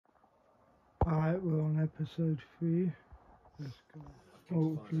Alright, we're on episode 3. Let's go.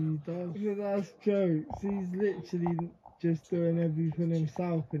 Hopefully he does. Yeah, that's jokes. He's literally just doing everything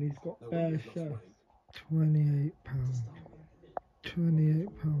himself and he's got bare chefs. £28. £28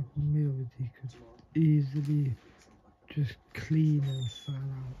 per meal that he could easily just clean and sell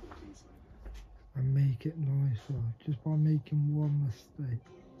out and make it nicer just by making one mistake.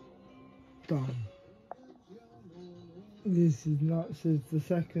 Done. This is nuts. Is the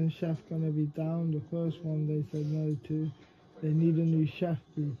second chef gonna be down? The first one they said no to. They need a new chef,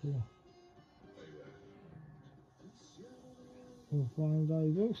 people. We'll find out. He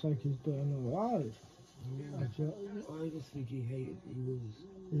looks like he's doing alright. Yeah. I just think he hated. He was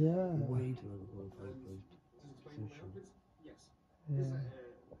way too overqualified for his position.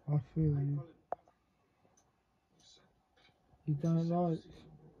 Yeah, I feel you. You don't like.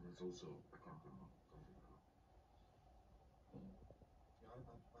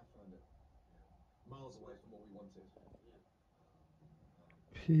 Miles away from what we wanted.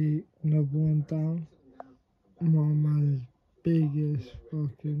 Pete, another one down. My man's biggest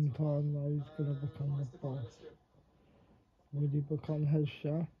fucking time now. He's gonna become the boss. Will he become head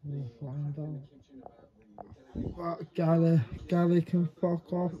chef? We'll find out. But Gally can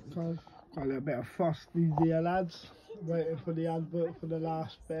fuck off, guys. Got a little bit of frosty here, lads. Waiting for the advert for the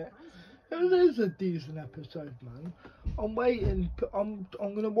last bit. It is a decent episode, man. I'm waiting. I'm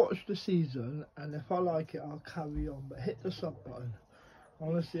gonna watch the season, and if I like it, I'll carry on. But hit the sub button. I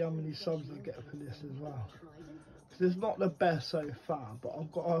want to see how many subs I get for this as well. Cause it's not the best so far, but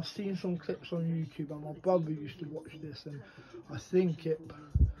I've seen some clips on YouTube, and my brother used to watch this, and I think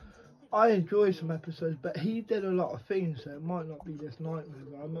I enjoy some episodes, but he did a lot of things, so it might not be this nightmare.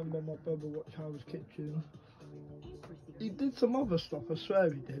 But I remember my brother watched Howard's Kitchen. He did some other stuff, I swear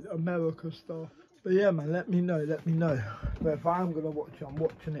he did, America stuff. But yeah, man, let me know. But if I'm going to watch it, I'm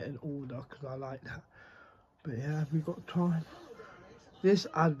watching it in order, because I like that. But yeah, have we got time? This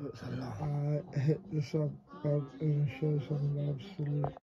advert's a lot. Hit the sub button and show some love, salute.